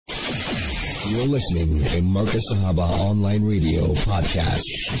You're listening to Marcus Sahaba Online Radio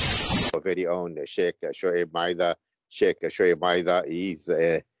Podcast. Our very own Sheikh Maida. Sheikh Maida is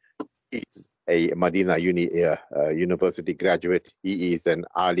a Medina University graduate. He is an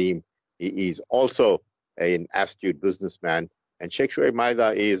alim. He is also an astute businessman. And Sheikh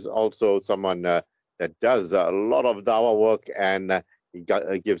Maida is also someone that does a lot of dawah work, and he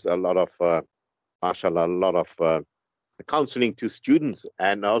gives a lot of, mashallah, a lot of counseling to students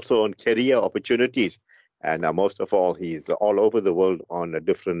and also on career opportunities. And most of all, he's all over the world on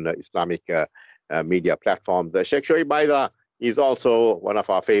different Islamic media platforms. Sheikh Maida is also one of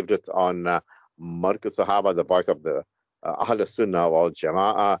our favorites on Marcus Sahaba, the voice of the Ahl Sunnah wal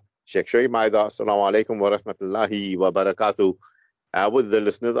Jama'ah. Sheikh Maida, assalamu alaikum wa rahmatullahi wa barakatuh. With the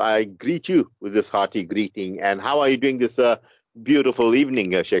listeners, I greet you with this hearty greeting. And how are you doing this beautiful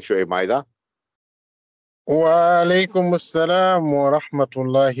evening, Sheikh Maida? Wa alaikum assalam wa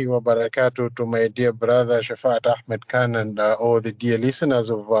rahmatullahi wa barakatuh to my dear brother Shafat Ahmed Khan and all the dear listeners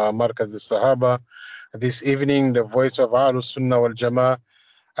of Markaz Sahaba. This evening, the voice of Ahl Sunnah wal Jama'ah.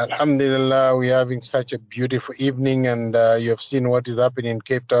 Alhamdulillah, we're having such a beautiful evening, and you have seen what is happening in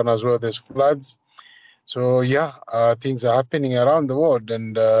Cape Town as well. There's floods. So yeah, things are happening around the world,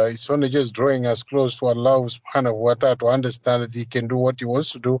 and it's only just drawing us close to Allah subhanahu wa ta'ala to understand that He can do what He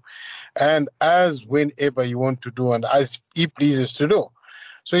wants to do, and as whenever He wants to do, and as He pleases to do.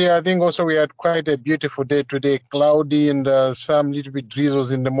 So yeah, I think also we had quite a beautiful day today, cloudy and some little bit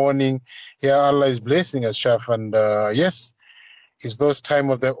drizzles in the morning. Yeah, Allah is blessing us, Shaf, and yes, it's those time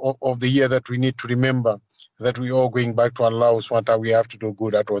of the year that we need to remember that we all going back to Allah subhanahu wa ta'ala. We have to do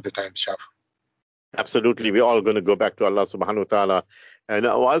good at all the time, Shaf. Absolutely. We're all going to go back to Allah subhanahu wa ta'ala. And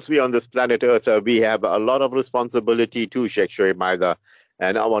whilst we're on this planet Earth, we have a lot of responsibility too, Sheikh Maida.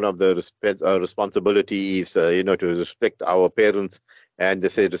 And one of the responsibility is, to respect our parents. And they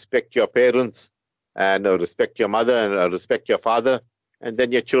say, respect your parents and respect your mother and respect your father. And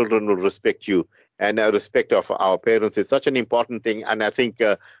then your children will respect you. And respect of our parents is such an important thing. And I think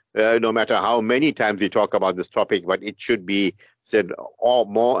no matter how many times we talk about this topic, but it should be said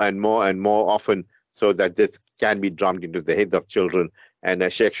more and more and more often, so that this can be drummed into the heads of children.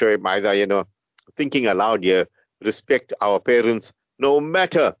 And Sheikh Maida, thinking aloud here, respect our parents, no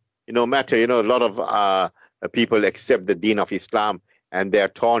matter, a lot of people accept the deen of Islam, and they're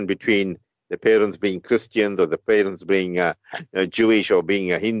torn between the parents being Christians or the parents being Jewish or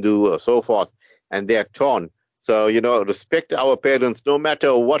being a Hindu or so forth, and they're torn. So, respect our parents, no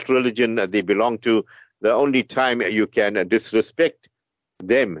matter what religion they belong to. The only time you can disrespect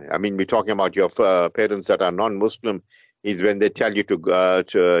them, I mean, we're talking about your parents that are non-Muslim, is when they tell you to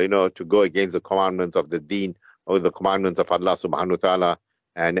go against the commandments of the deen or the commandments of Allah subhanahu wa ta'ala,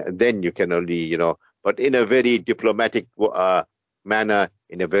 and then you can only, but in a very diplomatic manner,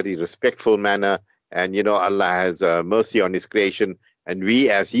 in a very respectful manner, and Allah has mercy on His creation, and we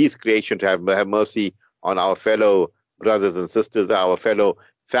as His creation to have mercy on our fellow brothers and sisters, our fellow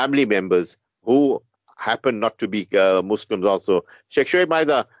family members who happen not to be Muslims also. Sheikh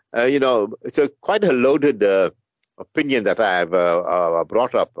Maida, it's quite a loaded opinion that I have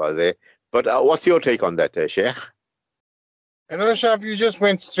brought up there. But what's your take on that, Sheikh? Shaf, you just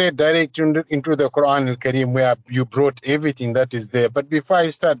went straight direct into the Quran al-Karim, where you brought everything that is there. But before I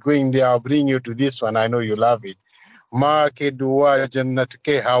start going there, I'll bring you to this one. I know you love it. Ma ke dua jannat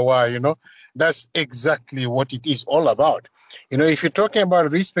ke hawa, that's exactly what it is all about. If you're talking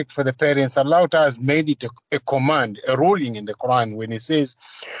about respect for the parents, Allah has made it a command, a ruling in the Quran when He says,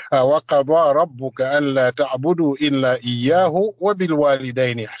 وَقَضَى رَبُّكَ أَلَّا تَعْبُدُوا إِلَّا إِيَّاهُ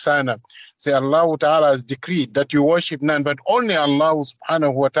وَبِالْوَالِدَيْنِ إِحْسَانًا. Say Allah Ta'ala has decreed that you worship none but only Allah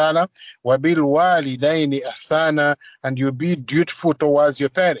subhanahu wa ta'ala, وَبِالْوَالِدَيْنِ إِحْسَانًا, and you be dutiful towards your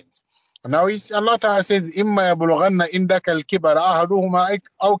parents. Now, Allah Ta'ala says, إِمَّا يَبْلُغَنَّ إِنْدَكَ الْكِبَرَ أَحَدُهُمَا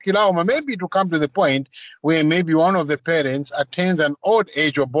أَوْ كِلَاهُمَا. Maybe to come to the point where maybe one of the parents attains an old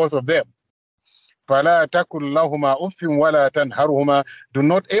age or both of them. فَلَا تَكُلْ لَهُمَا أُفٍّ وَلَا تَنْهَرْهُمَا. Do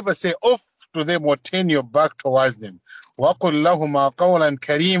not ever say off to them or turn your back towards them. وَقُلْ لَهُمَا قَوْلًا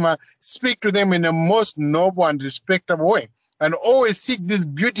كَرِيمًا. Speak to them in the most noble and respectable way. And always seek this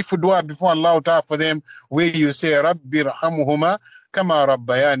beautiful dua before Allah Ta'ala for them, where you say, Rabbi rahamuhuma kama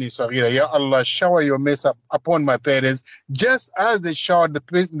rabbayani saghira. Ya Allah, shower your mercy upon my parents, just as they showered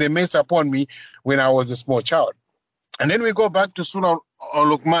the mercy upon me when I was a small child. And then we go back to Surah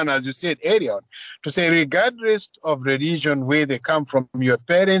Al-Luqman, as you said earlier, to say, regardless of religion where they come from, your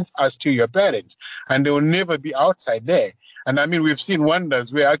parents are still your parents, and they will never be outside there. And I mean, we've seen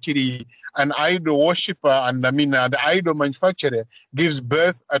wonders where actually an idol worshipper and I mean, the idol manufacturer gives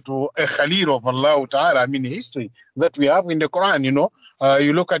birth to a Khalil of Allah Ta'ala. I mean, history that we have in the Quran, you know.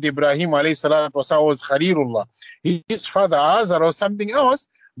 You look at Ibrahim alayhi salatu wasalam was Khalilullah. His father Azar or something else,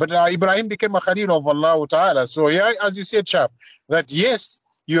 but Ibrahim became a Khalil of Allah Ta'ala. So yeah, as you said, Chap, that yes,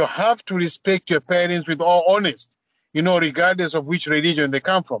 you have to respect your parents with all honesty, you know, regardless of which religion they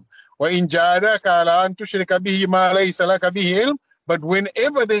come from. وَإِنْ جَاهَدَاكَ عَلَىٰ أَن تُشْرِكَ بِهِ مَا لَيْسَ لَكَ بِهِ عِلْمٍ. But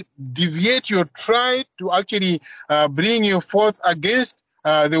whenever they deviate your try to actually bring you forth against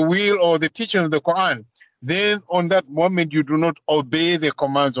the will or the teaching of the Quran, then on that moment you do not obey the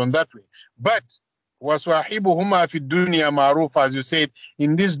commands on that way. But وَصَاحِبُهُمَا فِي الدُّنْيَا مَعْرُوفًا, as you said,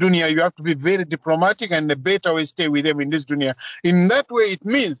 in this dunya you have to be very diplomatic, and the better way stay with them in this dunya. In that way, it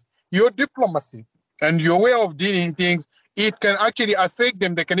means your diplomacy and your way of dealing things, it can actually affect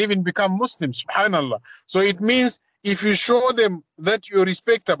them. They can even become Muslims, subhanallah. So it means if you show them that you're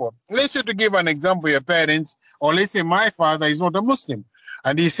respectable, let's say, to give an example, your parents, or let's say my father is not a Muslim,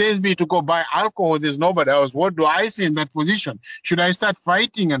 and he sends me to go buy alcohol, there's nobody else. What do I say in that position? Should I start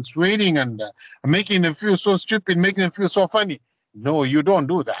fighting and swearing and making them feel so stupid, making them feel so funny? No, you don't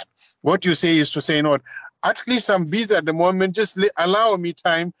do that. What you say is to say, no, at least I'm busy at the moment, just allow me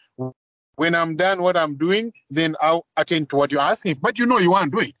time. When I'm done what I'm doing, then I'll attend to what you're asking. But you know you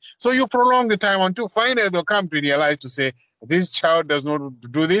won't do it. So you prolong the time until finally they'll come to realize to say, this child does not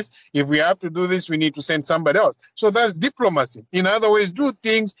do this. If we have to do this, we need to send somebody else. So that's diplomacy. In other words, do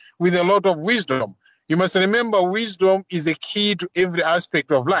things with a lot of wisdom. You must remember, wisdom is the key to every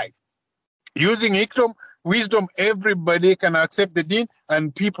aspect of life. Using wisdom, everybody can accept the deen,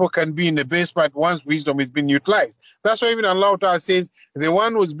 and people can be in the best part once wisdom is being utilized. That's why even Allah Ta'ala says, the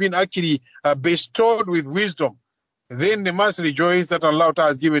one who's been actually bestowed with wisdom, then they must rejoice that Allah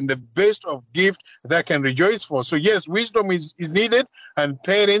Ta'ala has given the best of gift that can rejoice for. So yes, wisdom is needed, and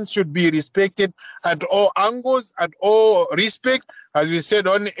parents should be respected at all angles, at all respect. As we said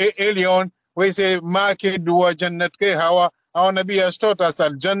earlier on, we say, Ma ke dua jannat ke hawa. Our Nabi has taught us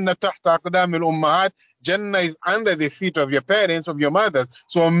al Jannah tahta aqdam al ummahat. Jannah is under the feet of your parents, of your mothers.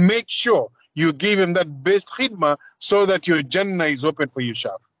 So make sure you give him that best khidmah so that your Jannah is open for you,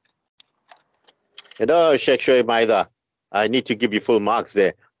 Shaf. You know, Sheikh Maida, I need to give you full marks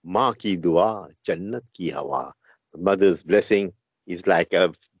there. Ma ki dua, jannat ki hawa. Mother's blessing is like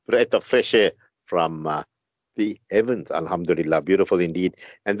a breath of fresh air from the heavens. Alhamdulillah, beautiful indeed.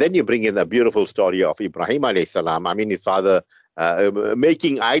 And then you bring in a beautiful story of Ibrahim alayhi salam. I mean, his father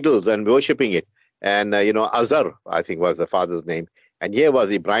making idols and worshipping it. And, you know, Azar, I think was the father's name. And here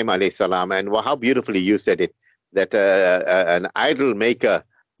was Ibrahim alayhi salam. And how beautifully you said it, that an idol maker,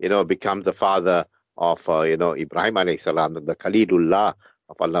 you know, becomes the father of, you know, Ibrahim alayhi salam, the Khalilullah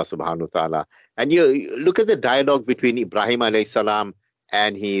of Allah subhanahu wa ta'ala. And you look at the dialogue between Ibrahim alayhi salam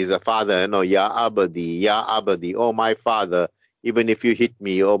and his father, you know, Ya Abadi, oh my father, even if you hit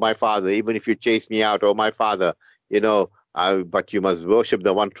me, oh my father, even if you chase me out, oh my father, you know, but you must worship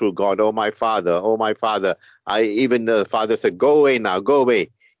the one true God, oh my father, oh my father. Even the father said, go away now, go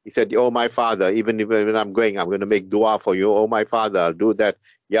away. He said, oh my father, even when I'm going to make dua for you, oh my father, I'll do that.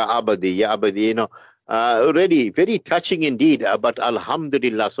 Ya Abadi, you know. Really, very touching indeed. But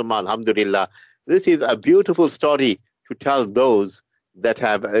alhamdulillah, summa alhamdulillah, this is a beautiful story to tell those that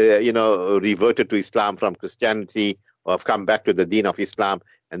have, you know, reverted to Islam from Christianity, or have come back to the deen of Islam,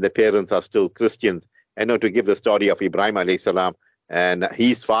 and the parents are still Christians. And to give the story of Ibrahim alayhi salam and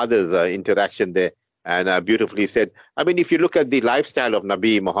his father's interaction there, and beautifully said. I mean, if you look at the lifestyle of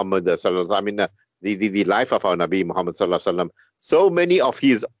Nabi Muhammad sallallahu alaihi wasallam, I mean, the life of our Nabi Muhammad sallallahu alaihi wasallam, so many of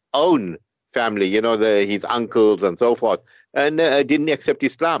his own family, you know, his uncles and so forth, and didn't accept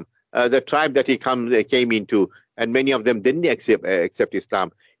Islam. The tribe that he came into, and many of them didn't accept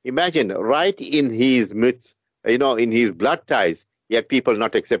Islam. Imagine, right in his midst, you know, in his blood ties, yet people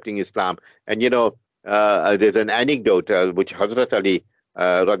not accepting Islam. And, you know, there's an anecdote which Hazrat Ali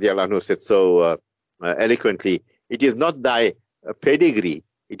radiallahu anhu said so eloquently. It is not thy pedigree,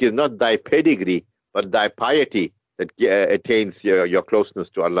 but thy piety that attains your closeness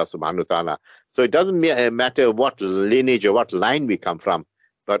to Allah subhanahu wa ta'ala. So it doesn't matter what lineage or what line we come from,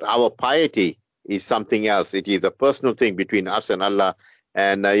 but our piety is something else. It is a personal thing between us and Allah.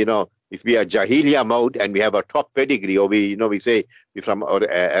 And, you know, if we are Jahiliya mode and we have a top pedigree, or we say we're from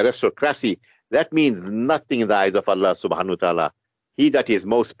aristocracy, that means nothing in the eyes of Allah subhanahu wa ta'ala. He that is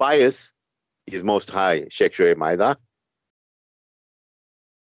most pious is most high. Sheikh Maida.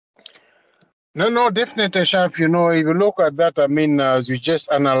 No, definitely, Shaf. You know, if you look at that, I mean, as you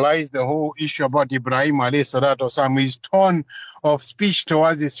just analyze the whole issue about Ibrahim alayhi salatu wasalam, his tone of speech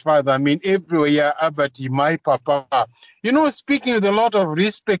towards his father, I mean, everywhere, yeah, Abati, my papa. You know, speaking with a lot of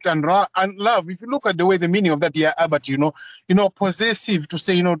respect and love. If you look at the way the meaning of that, yeah, Abati, you know, possessive to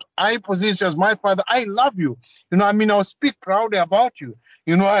say, you know, I possess you as my father, I love you. You know, I mean, I'll speak proudly about you.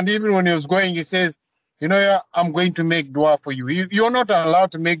 You know, and even when he was going, he says, you know, yeah, I'm going to make dua for you. You're not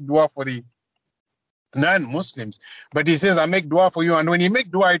allowed to make dua for the non-Muslims. But he says, I make dua for you. And when he make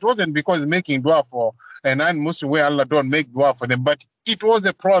dua, it wasn't because making dua for a non-Muslim where Allah don't make dua for them, but it was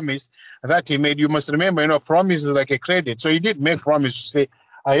a promise that he made. You must remember, you know, promise is like a credit. So he did make promise to say,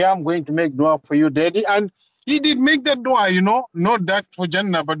 I am going to make dua for you, Daddy. And he did make that dua, you know, not that for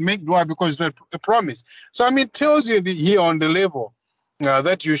Jannah, but make dua because it's a promise. So, I mean, it tells you here on the level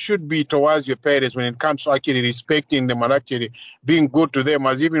that you should be towards your parents when it comes to actually respecting them and actually being good to them.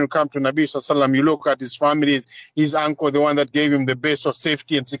 As even when you come to Nabi Sallallahu, you look at his family, his uncle, the one that gave him the best of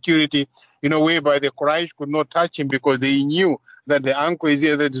safety and security, you know, whereby the Quraysh could not touch him because they knew that the uncle is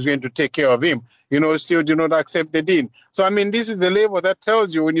here that is going to take care of him, you know, still do not accept the deen. So, I mean, this is the level that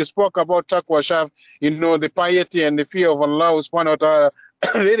tells you when you spoke about taqwa, Shaf, you know, the piety and the fear of Allah subhanahu wa ta'ala,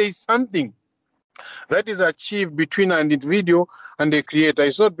 there is something that is achieved between an individual and the creator.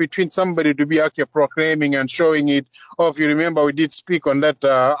 It's not between somebody to be actually proclaiming and showing it. Or if you remember, we did speak on that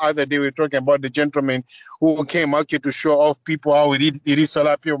other day. We were talking about the gentleman who came actually to show off people how he read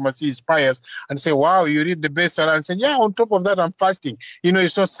Salah. People must see his pious and say, wow, you read the best Salah. And say, yeah, on top of that, I'm fasting. You know,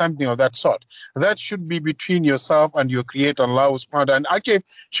 it's not something of that sort. That should be between yourself and your creator, Allah subhanahu wa ta'ala. And actually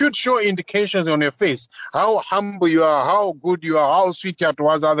should show indications on your face, how humble you are, how good you are, how sweet you are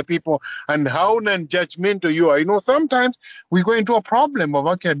towards other people, and how non-judgmental you are. You know, sometimes we go into a problem of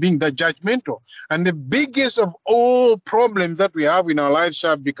actually being that judgmental. And the biggest of all problems that we have in our lives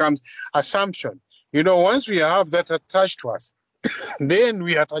becomes assumption. You know, once we have that attached to us, then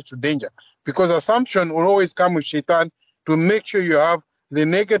we are attached to danger. Because assumption will always come with shaitan to make sure you have the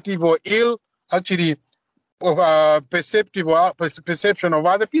negative or ill, actually, perception of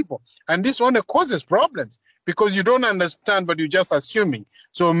other people. And this only causes problems because you don't understand, but you're just assuming.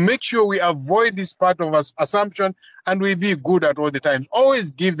 So make sure we avoid this part of assumption and we be good at all the times.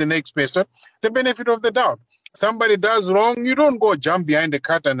 Always give the next person the benefit of the doubt. Somebody does wrong, you don't go jump behind the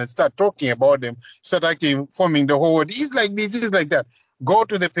curtain and start talking about them, start actually informing the whole world. He's like this, he's like that. Go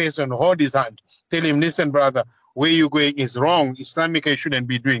to the person, hold his hand, tell him, listen, brother, where you're going is wrong. Islamically, you shouldn't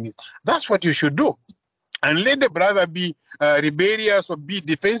be doing this. That's what you should do. And let the brother be rebellious or be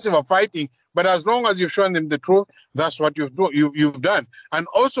defensive or fighting. But as long as you've shown them the truth, that's what you've done. And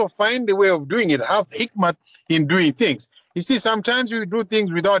also find the way of doing it. Have hikmah in doing things. You see, sometimes you do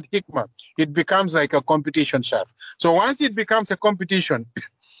things without hikmah. It becomes like a competition, Chef. So once it becomes a competition,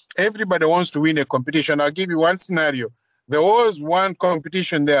 everybody wants to win a competition. I'll give you one scenario. There was one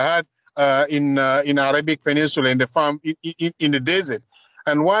competition they had in Arabic Peninsula in the farm in the desert.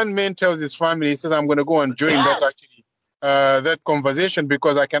 And one man tells his family, he says, I'm going to go and join that conversation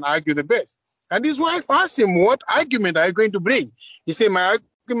because I can argue the best. And his wife asked him, what argument are you going to bring? He said, my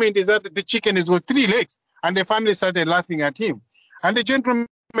argument is that the chicken is with 3 legs. And the family started laughing at him. And the gentleman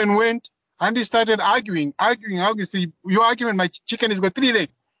went and he started arguing. Said, your argument, my chicken is got 3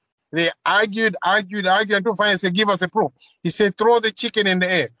 legs. They argued until finally said, give us a proof. He said, throw the chicken in the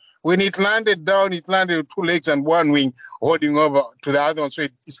air. When it landed down, it landed with 2 legs and 1 wing holding over to the other one, so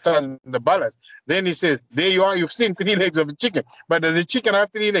it stands in the balance. Then he says, there you are, you've seen 3 legs of a chicken. But does the chicken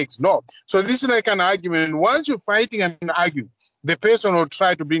have 3 legs? No. So this is like an argument. Once you're fighting and arguing, the person will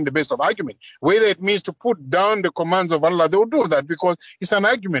try to bring the best of argument. Whether it means to put down the commands of Allah, they will do that because it's an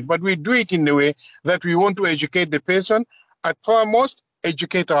argument. But we do it in the way that we want to educate the person. At foremost,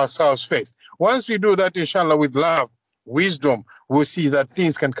 educate ourselves first. Once we do that, inshallah, with love, wisdom, we'll see that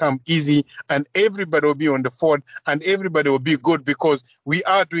things can come easy and everybody will be on the forward and everybody will be good because we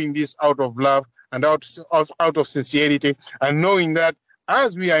are doing this out of love and out of sincerity and knowing that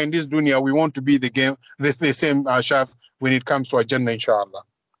as we are in this dunya, we want to be the same Shaf when it comes to our Jannah, inshallah.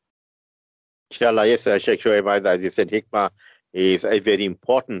 Inshallah, yes, Sheikh Shoaib, as you said, hikmah is a very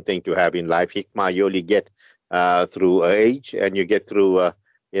important thing to have in life. Hikmah you only get through age and you get through,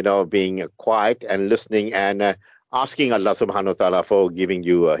 being quiet and listening and asking Allah subhanahu wa ta'ala for giving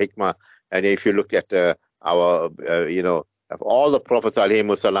you hikmah. And if you look at of all the prophets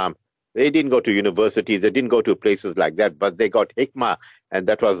alayhimu salam, they didn't go to universities, they didn't go to places like that, but they got hikmah, and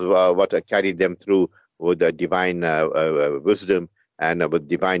that was what carried them through with the divine wisdom and with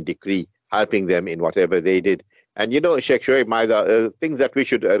divine decree, helping them in whatever they did. And Sheikh Shoaib, Maida, things that we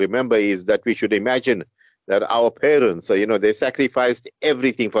should remember is that we should imagine that our parents, they sacrificed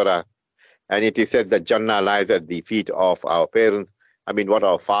everything for us. And it is said that Jannah lies at the feet of our parents. I mean, what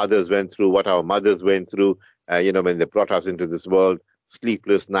our fathers went through, what our mothers went through, when they brought us into this world,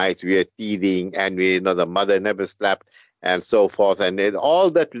 sleepless nights, we were teething, and the mother never slept, and so forth, and all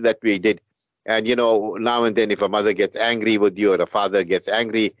that we did. And now and then, if a mother gets angry with you or a father gets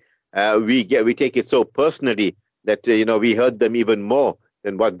angry, we take it so personally that we hurt them even more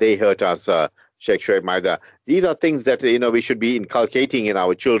than what they hurt us. Sheikh Shoaib Maida. These are things that we should be inculcating in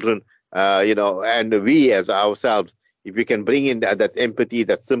our children, and we as ourselves, if we can bring in that empathy,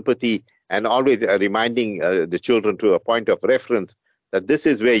 that sympathy, and always reminding the children to a point of reference that this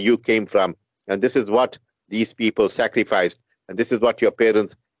is where you came from, and this is what these people sacrificed, and this is what your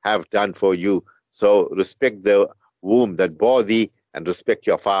parents have done for you. So respect the womb that bore thee, and respect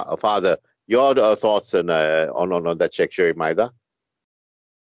your father. Your thoughts on that, Sheikh Shoaib Maida?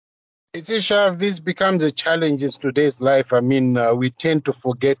 It's a Shaf, this becomes a challenge in today's life. I mean, we tend to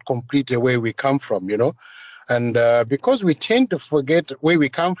forget completely where we come from, and because we tend to forget where we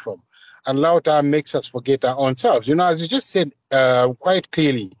come from, Allah Ta'ala makes us forget our own selves. As you just said quite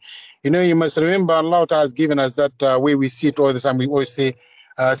clearly, you must remember Allah Ta'ala has given us that way we see it all the time. We always say,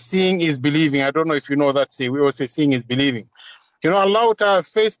 seeing is believing. I don't know if you know that say. We always say seeing is believing. Allah Ta'ala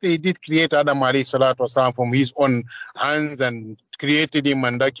first He did create Adam alayhi salatu wasalam from His own hands and created him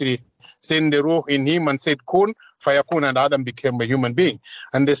and actually sent the ruh in him and said kun fayakun, and Adam became a human being.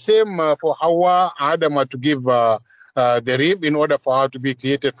 And the same for Hawa, Adam had to give the rib in order for her to be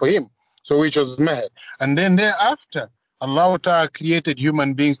created for him, so which was Meher. And then thereafter, Allah Ta'ala created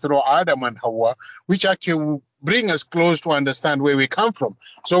human beings through Adam and Hawa, which actually will bring us close to understand where we come from.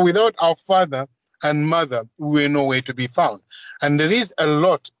 So without our father and mother, we are nowhere to be found. And there is a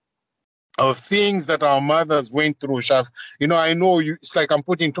lot of things that our mothers went through, Shaf. I know it's like I'm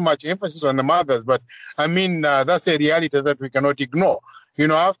putting too much emphasis on the mothers, but I mean, that's a reality that we cannot ignore.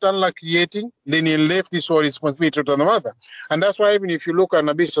 After Allah creating, then He left this whole responsibility to the mother. And that's why even if you look at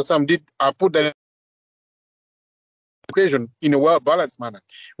Nabi Sassam did put that equation in a well-balanced manner.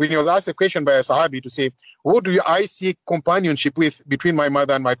 When he was asked a question by a Sahabi to say, who do I seek companionship with between my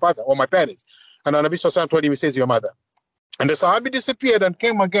mother and my father, or my parents? And Nabi Sassam told him, he says, your mother. And the Sahabi disappeared and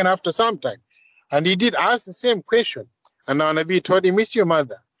came again after some time. And he did ask the same question. And now Nabi told him, it's your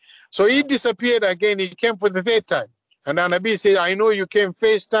mother. So he disappeared again. He came for the third time. And now Nabi said, I know you came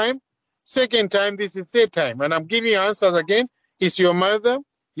first time. Second time, this is third time. And I'm giving you answers again. It's your mother,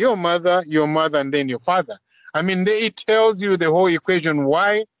 your mother, your mother, and then your father. I mean, it tells you the whole equation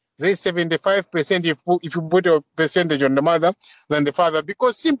why there's 75% if you put a percentage on the mother than the father.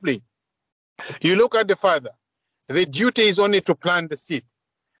 Because simply, you look at the father. The duty is only to plant the seed.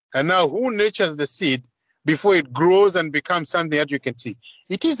 And now who nurtures the seed before it grows and becomes something that you can see?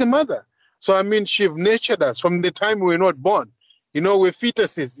 It is the mother. So, I mean, she nurtured us from the time we were not born. We're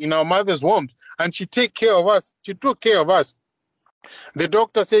fetuses in our mother's womb. And she took care of us. She took care of us. The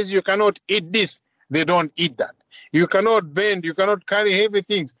doctor says you cannot eat this. They don't eat that. You cannot bend. You cannot carry heavy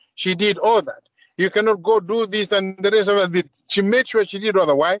things. She did all that. You cannot go do this and the rest of it. She made sure she did all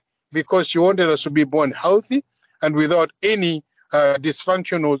that. Why? Because she wanted us to be born healthy and without any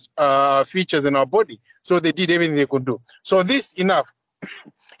dysfunctional features in our body. So they did everything they could do. So this enough.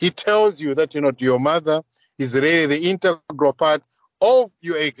 It tells you that, your mother is really the integral part of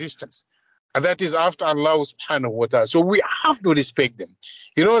your existence. And that is after Allah subhanahu wa ta'ala. So we have to respect them.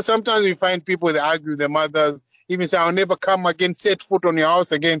 Sometimes we find people, they argue with their mothers, even say, I'll never come again, set foot on your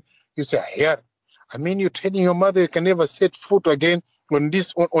house again. You say, here. I mean, you're telling your mother you can never set foot again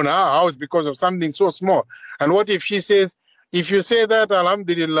on our house because of something so small. And what if she says, if you say that,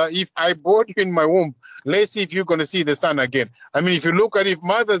 alhamdulillah, if I bore you in my womb, let's see if you're going to see the sun again. I mean, if you look at if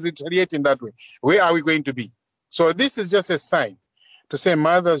mothers retaliate in that way, where are we going to be? So this is just a sign to say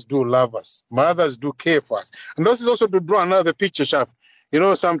mothers do love us. Mothers do care for us. And this is also to draw another picture, Shaf.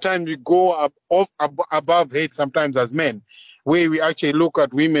 Sometimes we go above head sometimes as men, where we actually look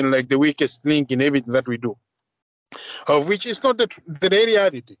at women like the weakest link in everything that we do. Of which is not the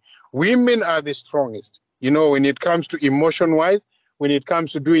reality. Women are the strongest. When it comes to emotion-wise, when it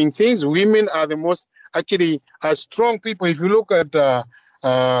comes to doing things, women are the most actually strong people. If you look at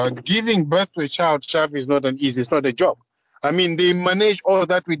giving birth to a child, is not it's not a job. I mean, they manage all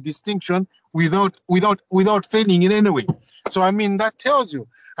that with distinction without failing in any way. So, I mean, that tells you.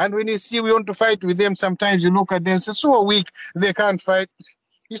 And when you see we want to fight with them, sometimes you look at them and say, so weak, they can't fight.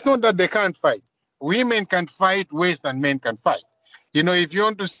 It's not that they can't fight. Women can fight worse than men can fight. If you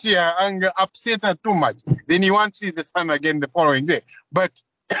want to see her anger upset her too much, then you won't see the sun again the following day. But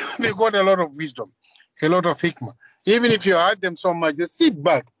they got a lot of wisdom, a lot of hikmah. Even if you hurt them so much, just sit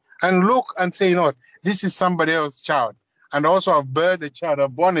back and look and say, this is somebody else's child. and also I've birthed a child,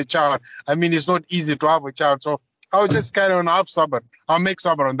 I've born a child. I mean, it's not easy to have a child. So I'll just carry on, have sabr. I'll make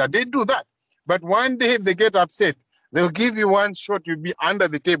sabr on that. They do that. But one day if they get upset, they'll give you one shot, you'll be under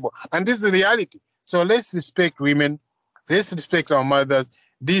the table. And this is the reality. So let's respect women. Let's respect our mothers.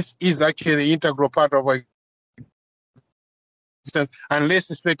 This is actually the integral part of our existence. And let's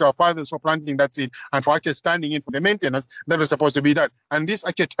respect our fathers for planting that seed and for actually standing in for the maintenance that was supposed to be done. And this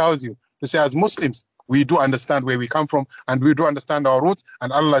actually tells you to say, as Muslims, we do understand where we come from and we do understand our roots.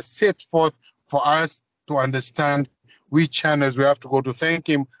 And Allah set forth for us to understand which channels we have to go to thank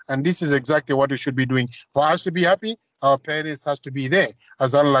Him. And this is exactly what we should be doing. For us to be happy, our parents has to be there,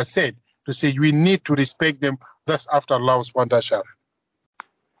 as Allah said, to say we need to respect them. That's after Allah's wonder.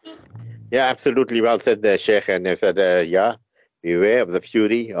 Yeah, absolutely well said there, Sheikh. And they said, yeah, beware of the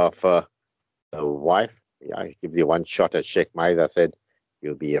fury of a wife. Yeah, I give you one shot, as Sheikh Maida said,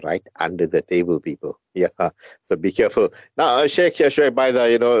 you'll be right under the table, people. Yeah, so be careful. Now, Sheikh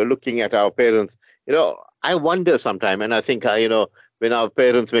Maida, looking at our parents, I wonder sometimes, and I think, when our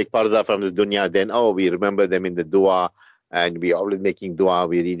parents make parda from the dunya, then, we remember them in the dua, and we're always making dua.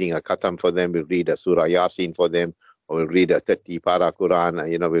 We're reading a khatam for them. We'll read a surah Yasin for them, or we'll read a 30 para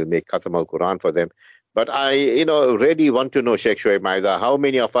Quran. We'll make khatam al-Quran for them. But I, really want to know, Sheikh Shoaib Maida, how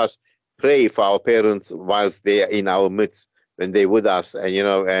many of us pray for our parents whilst they are in our midst, when they're with us,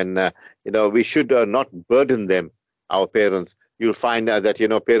 and we should not burden them, our parents. You'll find that,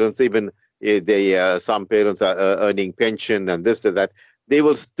 parents, even some parents are earning pension and this and that, they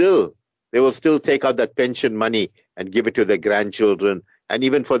will still take out that pension money and give it to their grandchildren. And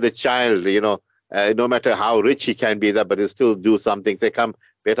even for the child, no matter how rich he can be, but he'll still do something. Say, come,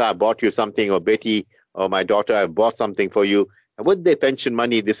 beta, I bought you something, or Betty, or my daughter, I bought something for you. And with their pension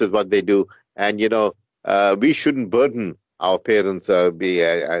money, this is what they do. And, we shouldn't burden our parents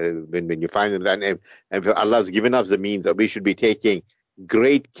when you find them. And if Allah's given us the means, that we should be taking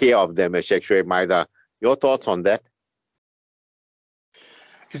great care of them, Sheikh Shoaib Maida. Your thoughts on that?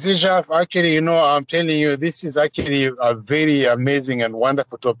 You see, Shaf, actually, I'm telling you, this is actually a very amazing and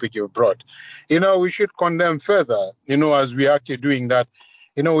wonderful topic you brought. We should condemn further, as we are actually doing that.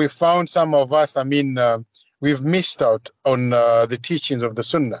 We found some of us, we've missed out on the teachings of the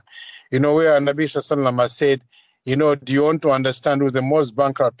Sunnah. Where Nabi Sallallahu has said, do you want to understand who's the most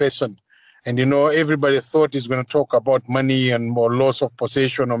bankrupt person? And, everybody thought he's going to talk about money and more loss of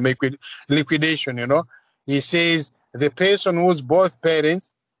possession or make liquidation, He says, the person whose both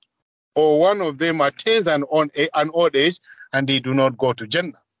parents or one of them attains an old age and they do not go to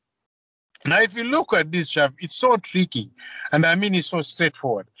Jannah. Now, if you look at this, Shaf, it's so tricky. And it's so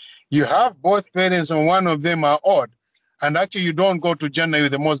straightforward. You have both parents and one of them are old. And actually, you don't go to Jannah, you're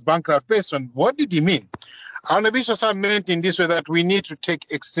the most bankrupt person. What did he mean? Our Nabi Sallallahu meant in this way that we need to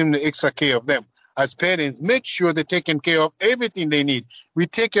take extremely extra care of them. As parents, make sure they're taking care of everything they need. We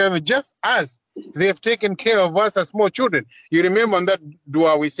take care of it just as they have taken care of us as small children. You remember on that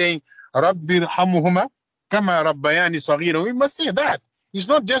dua we're saying, Rabbir hamuhuma kama rabbayani saghira. We must say that. It's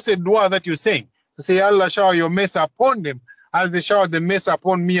not just a dua that you're saying. To say, Allah, shower your mercy upon them as they showered the mercy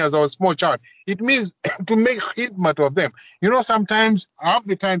upon me as a small child. It means to make khidmat of them. Sometimes, half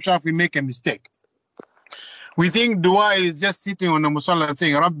the time, Shaf, we make a mistake. We think dua is just sitting on the musalla and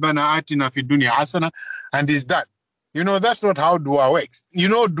saying, Rabbana atina fi dunya hasana, and it's done. That's not how dua works.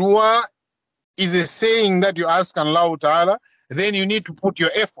 Dua is a saying that you ask Allah Ta'ala, then you need to put your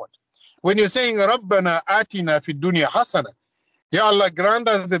effort. When you're saying, Rabbana atina fi dunya hasana, Ya Allah, grant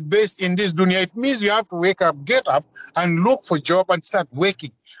us the best in this dunya, it means you have to wake up, get up, and look for job and start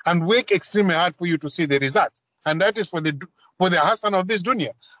working. And work extremely hard for you to see the results. And that is for the hasana of this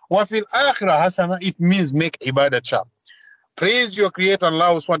dunya. Wa fil akhirah hasana, it means make ibadat shab. Praise your creator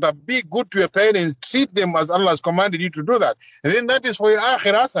Allah SWT. Be good to your parents. Treat them as Allah has commanded you to do that. And then that is for your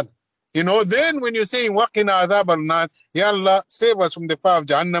akhirah hasana. Then when you're saying, waqina adhab al-nar, Ya Allah, save us from the fire of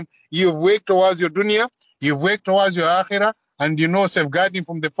Jahannam. You've worked towards your dunya. You've worked towards your akhirah. And safeguarding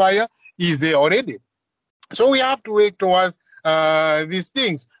from the fire is there already. So we have to work towards these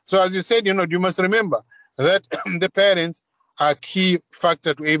things. So as you said, you must remember that the parents are key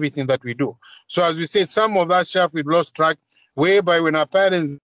factor to everything that we do. So as we said, some of us, we've lost track, whereby when our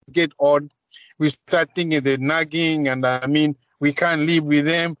parents get old, we start thinking they're nagging, and we can't live with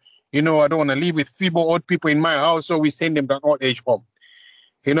them. I don't want to live with feeble old people in my house, so we send them to an old age home.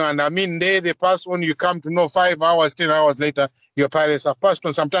 They pass on, you come to know 5 hours, 10 hours later, your parents have passed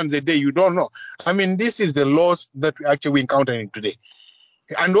on, sometimes a day, you don't know. This is the loss that we actually encountering today.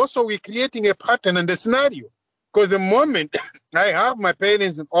 And also we're creating a pattern and a scenario. Because the moment I have my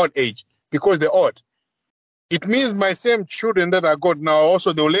parents in old age, because they're old, it means my same children that I got now,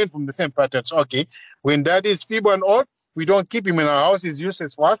 also they'll learn from the same patterns. Okay, when dad is feeble and old, We don't keep him in our house. He's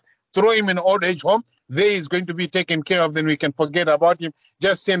useless for us. Throw him in an old age home. There he's going to be taken care of. Then we can forget about him.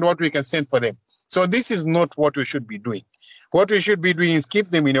 Just send what we can send for them. So this is not what we should be doing. What we should be doing is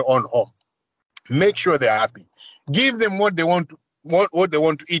keep them in their own home. Make sure they're happy. Give them what they want to, what they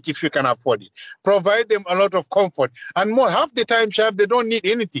want to eat if you can afford it. Provide them a lot of comfort. And more, half the time, Shaf, they don't need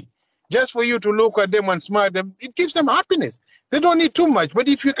anything. Just for you to look at them and smile at them, it gives them happiness. They don't need too much. But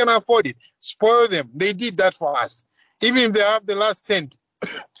if you can afford it, spoil them. They did that for us. Even if they have the last cent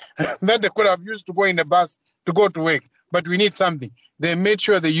that they could have used to go in the bus to go to work, but we need something. They made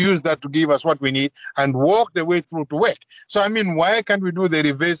sure they use that to give us what we need and walk the way through to work. So, I mean, why can't we do the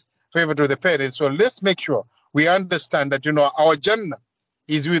reverse favor to the parents? So let's make sure we understand that, our Jannah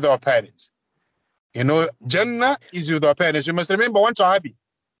is with our parents. Jannah is with our parents. You must remember one Sahabi.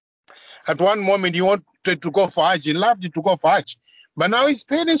 At one moment, he wanted to go for Hajj. He loved it to go for Hajj. But now his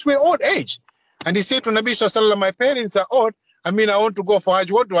parents were old age. And he said to Nabi Sallallahu, my parents are old. I want to go for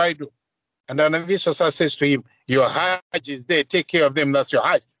Hajj. What do I do? And then Nabi Sallallahu says to him, your Hajj is there. Take care of them. That's your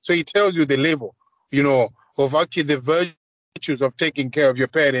Hajj. So he tells you the level, of actually the virtues of taking care of your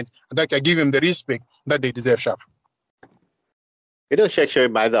parents and actually give them the respect that they deserve, Shaf.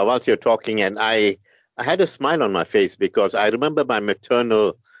 Sheikh Maida, whilst you're talking, and I had a smile on my face because I remember my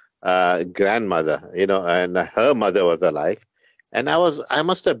maternal grandmother, and her mother was alive. And I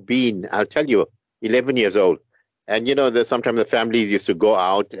must have been, I'll tell you, 11 years old. And, sometimes the families used to go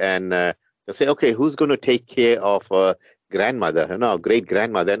out and they'll say, okay, who's going to take care of grandmother,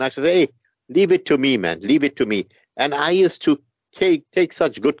 great-grandmother? And I should say, hey, leave it to me, man, leave it to me. And I used to take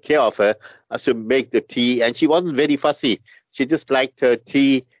such good care of her as to make the tea. And she wasn't very fussy. She just liked her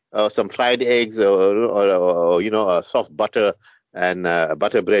tea, some fried eggs or soft butter and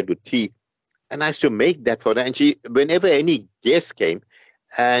butter bread with tea. And I used to make that for her. And whenever any guest came,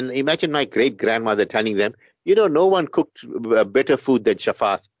 and imagine my great-grandmother telling them, no one cooked better food than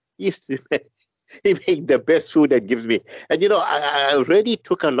Shafat. He made the best food and gives me. And, I really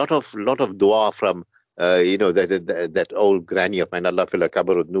took a lot of dua from, that old granny of mine, Allah fil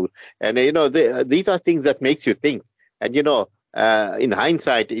kabarud nur. And, these are things that makes you think. And, in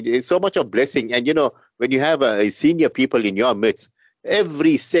hindsight, it is so much of blessing. And, when you have senior people in your midst,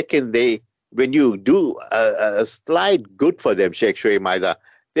 every second when you do a slight good for them, Sheikh Shoaib Maida,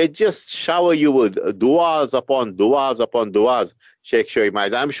 they just shower you with du'as upon du'as upon du'as, Sheikh Shoaib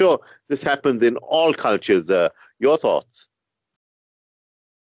Maida. I'm sure this happens in all cultures. Your thoughts?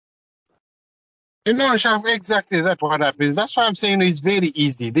 Shaf, exactly that's what happens. That's why I'm saying it's very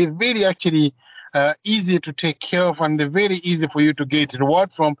easy. They're very actually easy to take care of, and they're very easy for you to get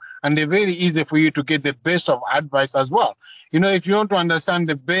reward from, and they're very easy for you to get the best of advice as well. If you want to understand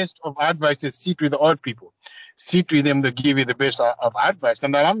the best of advice, is sit with the old people. Sit with them to give you the best of advice.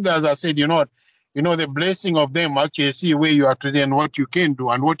 And Alhamdulillah, as I said, the blessing of them actually see where you are today and what you can do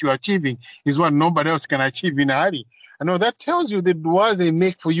and what you're achieving is what nobody else can achieve in a hurry. That tells you the du'as they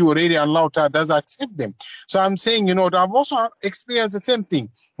make for you already, Allah Ta'ala does accept them. So I'm saying, I've also experienced the same thing,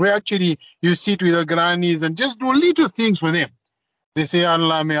 where actually you sit with the grannies and just do little things for them. They say,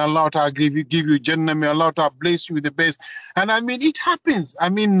 Allah, may Allah Ta'ala give you Jannah, may Allah Ta'ala bless you with the best. And it happens.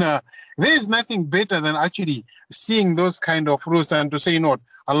 There is nothing better than actually seeing those kind of fruits and to say, Allah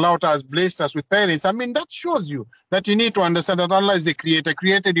Ta'ala has blessed us with parents. That shows you that you need to understand that Allah is the creator,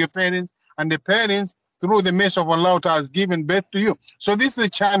 created your parents, and the parents, through the mercy of Allah Ta'ala, has given birth to you. So this is a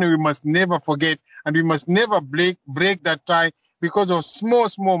channel we must never forget, and we must never break that tie because of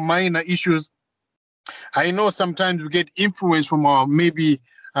small minor issues. I know sometimes we get influence from our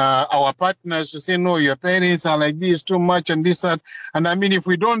partners to say, no, your parents are like this too much and this, that. And if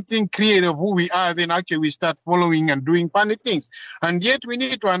we don't think clear of who we are, then actually we start following and doing funny things. And yet we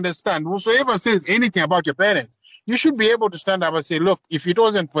need to understand, whosoever says anything about your parents, you should be able to stand up and say, look, if it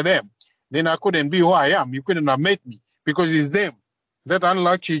wasn't for them, then I couldn't be who I am. You couldn't have met me, because it's them that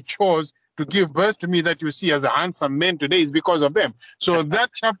Allah actually chose to give birth to me that you see as a handsome man today is because of them. So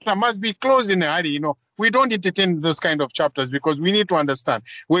that chapter must be closed in a hurry. We don't entertain those kind of chapters because we need to understand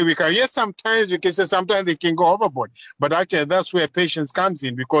where we can. Yes, sometimes you can say sometimes they can go overboard, but actually that's where patience comes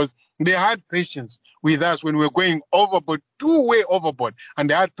in, because they had patience with us when we were going overboard, way overboard, and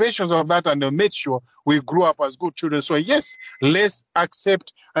they had patience of that, and they made sure we grew up as good children. So yes, let's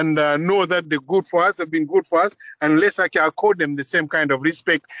accept and know that the good for us have been good for us, and let's actually accord them the same kind of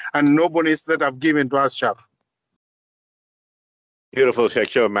respect and nobleness that have given to us, Shaf. Beautiful,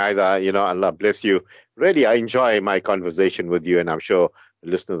 Sheikh Maida. Allah bless you. Really, I enjoy my conversation with you, and I'm sure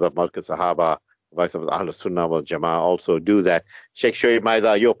the listeners of Markaz Sahaba, Voice of Ahlus Sunnah wal Jama'ah, also do that. Sheikh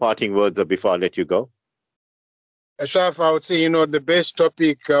Maida, your parting words before I let you go. Shaf, I would say, the best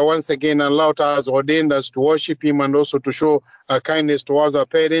topic, once again, Allah has ordained us to worship Him and also to show kindness towards our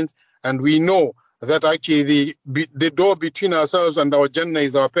parents. And we know that actually the door between ourselves and our Jannah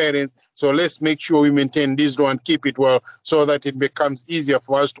is our parents. So let's make sure we maintain this door and keep it well so that it becomes easier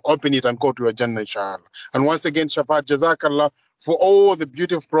for us to open it and go to a Jannah, inshallah. And once again, Shafat, Jazakallah for all the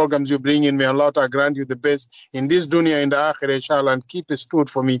beautiful programs you bring in. May Allah grant you the best in this dunya and the akhirah, inshallah, and keep a stood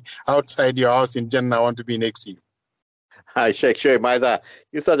for me outside your house in Jannah. I want to be next to you. Hi, Sheikh Maida.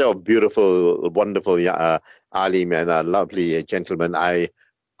 You're such a beautiful, wonderful alim and a lovely gentleman.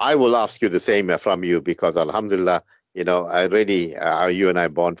 I will ask you the same from you because, alhamdulillah, I really, you and I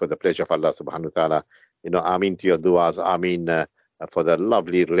born for the pleasure of Allah subhanahu wa ta'ala. Ameen to your du'as, ameen for the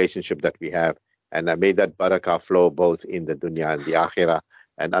lovely relationship that we have. And may that barakah flow both in the dunya and the akhirah.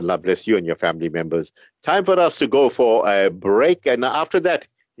 And Allah bless you and your family members. Time for us to go for a break. And after that,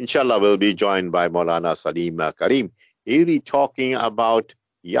 inshallah, we'll be joined by Maulana Salim Karim. Really talking about,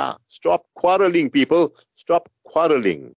 stop quarreling, people. Stop quarreling.